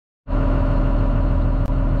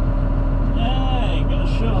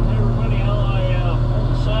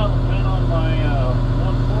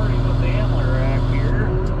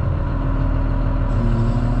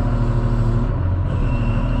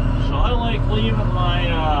leaving my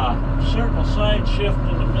circle side shift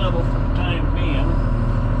in the middle for the time being.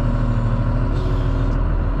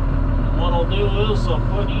 And what I'll do is I'll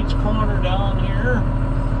put each corner down here,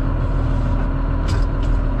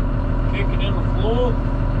 kick it in the float,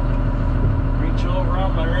 reach over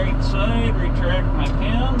on my right side, retract my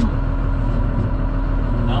pin.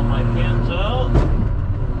 Now my pin's out.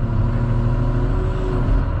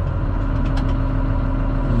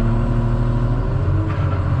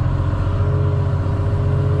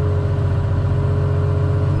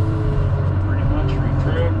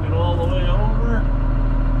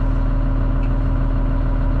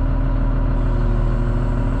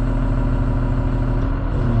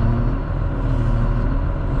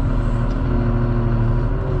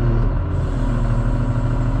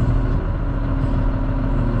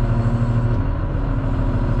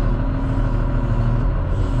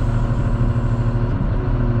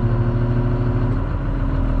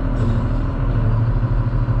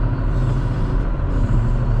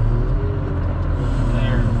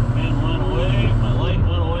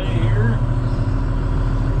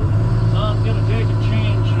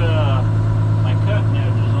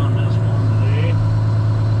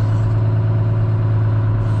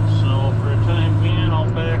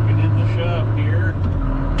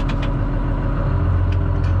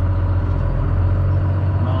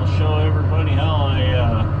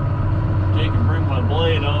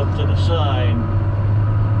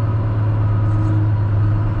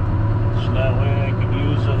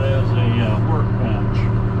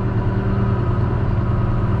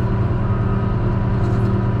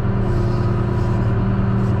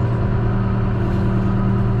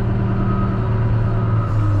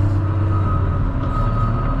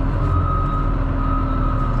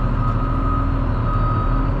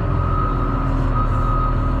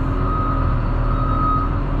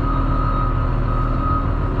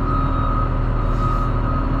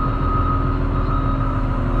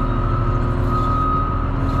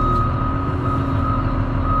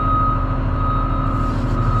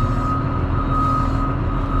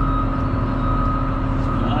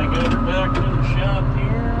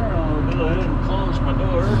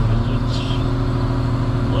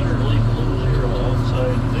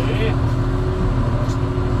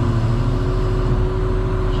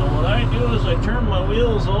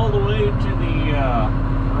 Wheels all the way to the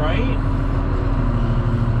right,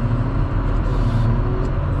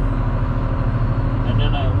 and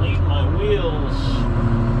then I lean my wheels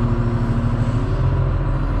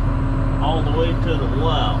all the way to the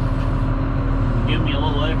left, give me a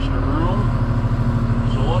little extra room.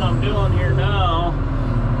 So what I'm doing here now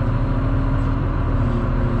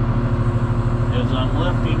is I'm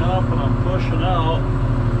lifting up and I'm pushing out.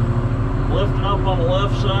 Lifting up on the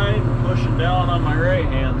left side and pushing down on my right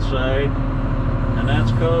hand side, and that's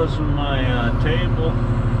causing my table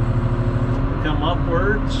to come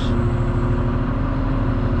upwards.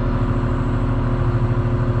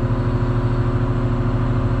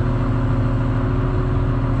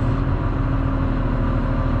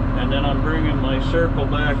 And then I'm bringing my circle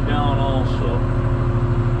back down also.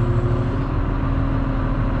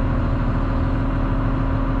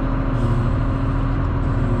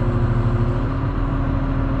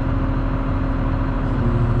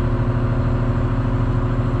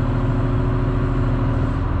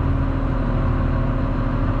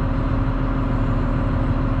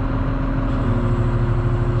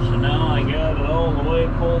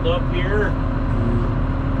 Pulled up here,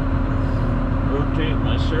 rotate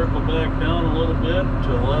my circle back down a little bit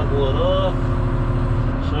to level it off,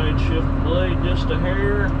 side shift blade just a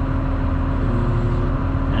hair,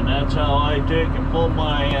 and that's how I take and pull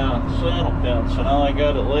my saddle pin. So now I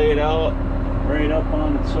got it laid out right up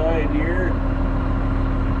on the side here,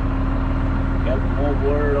 got the mold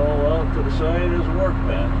wired all out to the side as a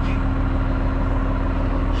workbench.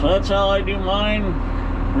 So that's how I do mine.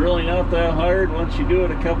 Really not that hard. Once you do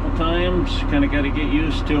it a couple times, you kind of got to get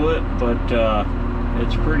used to it, but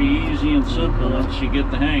it's pretty easy and simple once you get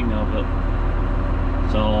the hang of it.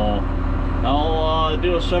 So I'll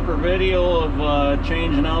do a separate video of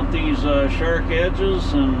changing out these shark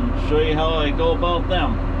edges and show you how I go about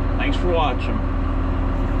them. Thanks for watching.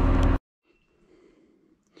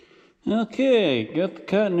 Okay, got the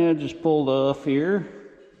cutting edges pulled off here.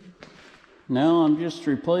 Now I'm just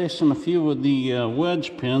replacing a few of the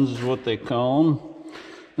wedge pins is what they call them.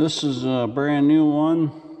 This is a brand new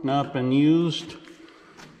one, not been used.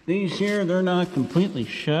 These here, they're not completely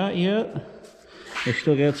shot yet. They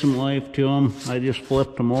still got some life to them. I just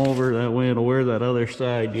flipped them over, that way it'll wear that other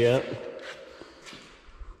side yet.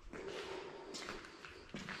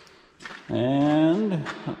 And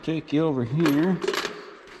I'll take you over here.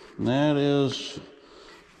 That is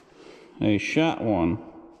a shot one.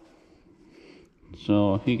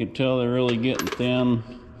 So you can tell they're really getting thin.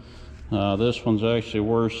 This one's actually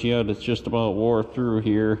worse yet. It's just about wore through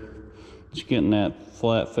here. It's getting that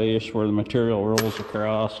flat face where the material rolls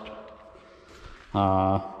across.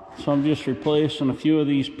 So I'm just replacing a few of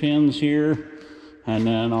these pins here, and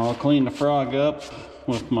then I'll clean the frog up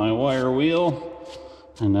with my wire wheel,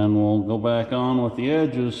 and then we'll go back on with the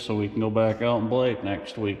edges so we can go back out and blade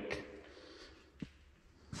next week.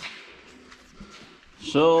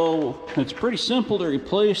 So it's pretty simple to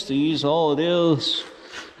replace these. All it is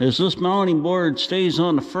this mounting board stays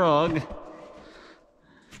on the frog,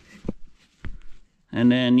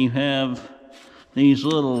 and then you have these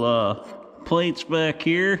little plates back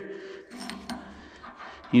here.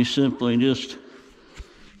 You simply just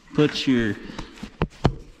put your,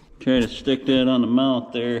 try to stick that on the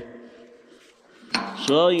mount there.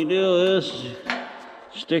 So all you do is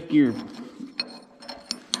stick your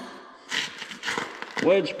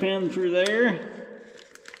wedge pin through there,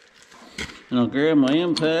 and I'll grab my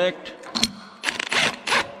impact,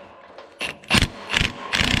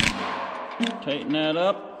 tighten that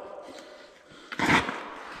up,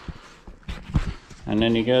 and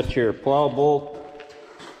then you got your plow bolt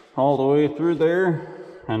all the way through there,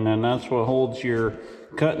 and then that's what holds your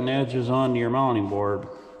cutting edges onto your mounting board.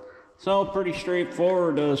 So pretty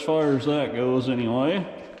straightforward as far as that goes anyway.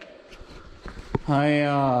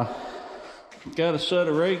 I got a set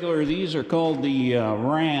of regular, these are called the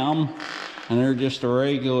Ram, and they're just a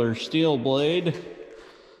regular steel blade.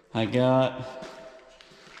 I got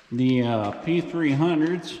the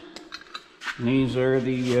P300s, and these are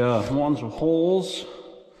the ones with holes.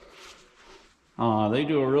 They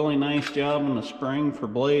do a really nice job in the spring for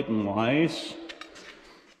blading wise.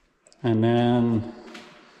 And then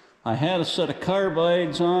I had a set of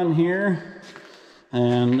carbides on here,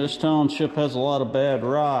 and this township has a lot of bad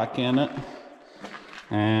rock in it.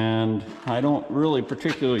 And I don't really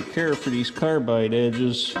particularly care for these carbide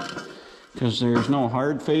edges because there's no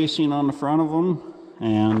hard facing on the front of them,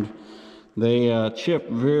 and they chip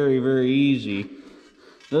very, very easy.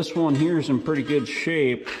 This one here is in pretty good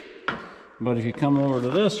shape, but if you come over to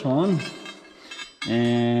this one,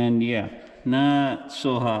 and yeah, not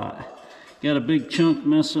so hot. Got a big chunk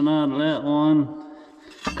missing out of that one.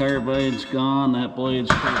 Carbide's gone. That blade's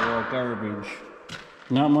pretty well garbage.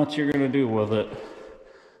 Not much you're gonna do with it.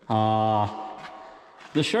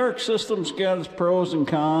 The Sharq system's got its pros and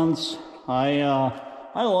cons. I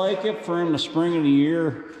like it for in the spring of the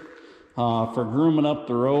year, for grooming up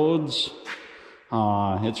the roads.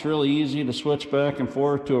 It's really easy to switch back and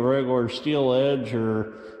forth to a regular steel edge,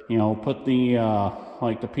 or you know, put the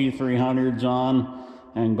like the P300s on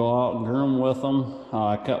and go out and groom with them.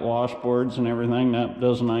 Cut washboards and everything. That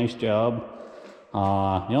does a nice job.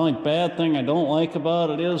 The only bad thing I don't like about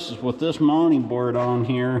it is with this mounting board on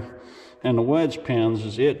here and the wedge pins,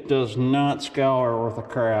 is it does not scour worth a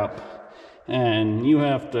crap, and you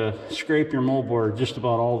have to scrape your moldboard just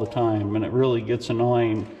about all the time, and it really gets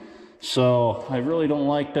annoying. So I really don't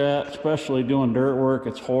like that, especially doing dirt work.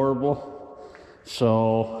 It's horrible.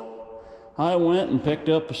 So I went and picked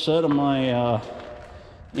up a set of my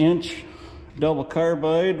inch double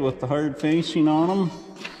carbide with the hard facing on them.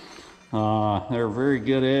 They're a very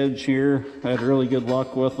good edge here. I had really good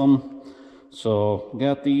luck with them. So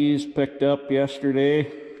got these picked up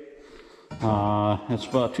yesterday. It's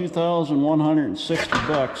about 2,160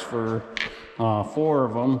 bucks for 4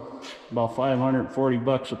 of them, about 540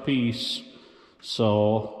 bucks a piece.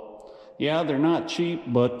 So yeah, they're not cheap,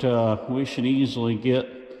 but we should easily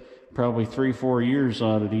get probably 3-4 years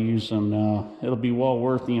out of these, and it'll be well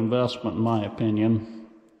worth the investment in my opinion.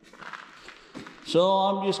 So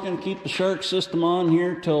I'm just going to keep the Sharq system on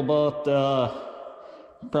here till about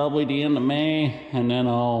probably the end of May, and then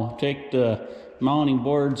I'll take the mounting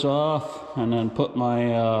boards off and then put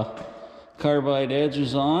my carbide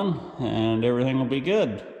edges on, and everything will be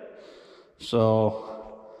good.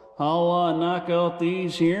 So I'll knock out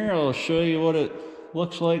these here. I'll show you what it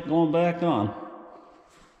looks like going back on.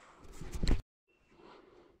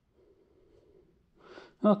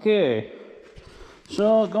 Okay.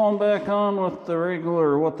 So going back on with the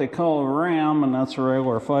regular, what they call a ram, and that's a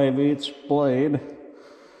regular 5/8 blade.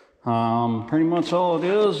 Pretty much all it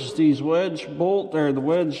is these wedge bolt, or the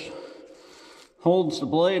wedge holds the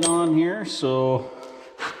blade on here. So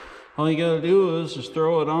all you gotta do is just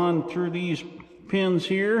throw it on through these pins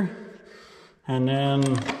here, and then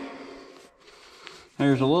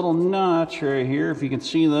there's a little notch right here, if you can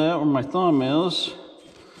see that where my thumb is.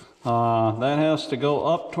 That has to go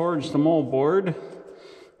up towards the moldboard.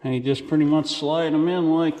 And you just pretty much slide them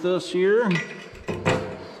in like this here.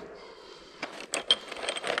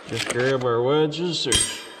 Just grab our wedges.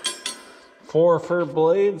 There's 4 fur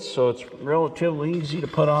blades, so it's relatively easy to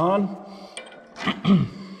put on.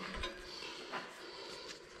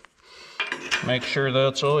 Make sure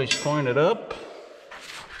that's always pointed up.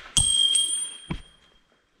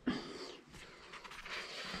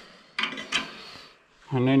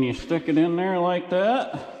 And then you stick it in there like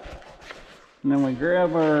that. And then we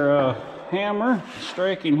grab our hammer,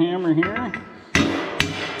 striking hammer here.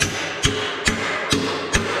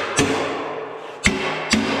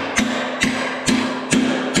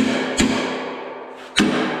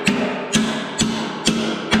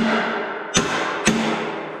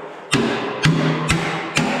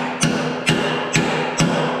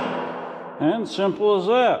 And simple as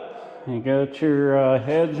that. You got your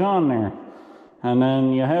heads on there. And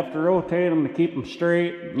then you have to rotate them to keep them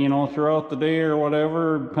straight, you know, throughout the day or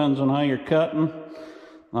whatever. Depends on how you're cutting.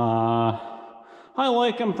 I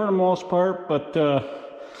like them for the most part, but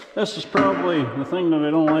this is probably the thing that I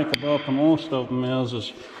don't like about the most of them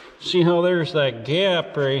is see how there's that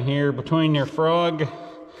gap right here between your frog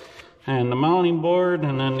and the mounting board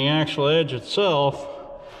and then the actual edge itself.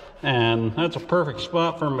 And that's a perfect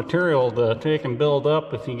spot for material to take and build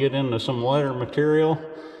up if you get into some lighter material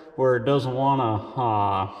where it doesn't want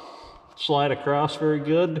to slide across very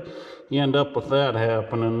good. You end up with that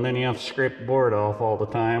happening, and then you have to scrape the board off all the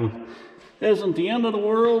time. Isn't the end of the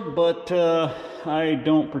world, but I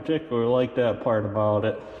don't particularly like that part about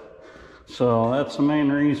it. So that's the main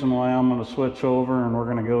reason why I'm going to switch over, and we're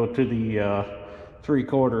going to go to the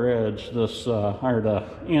 3/4 edge, this or the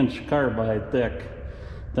inch carbide thick,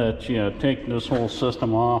 that you take this whole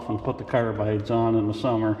system off and put the carbides on in the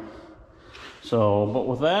summer. So, but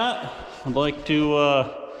with that, I'd like to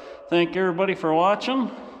thank everybody for watching,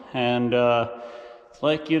 and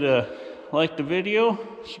like you to like the video,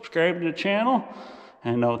 subscribe to the channel,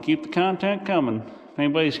 and I'll keep the content coming. If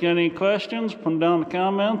anybody's got any questions, put them down in the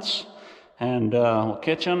comments, and we'll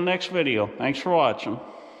catch you on the next video. Thanks for watching.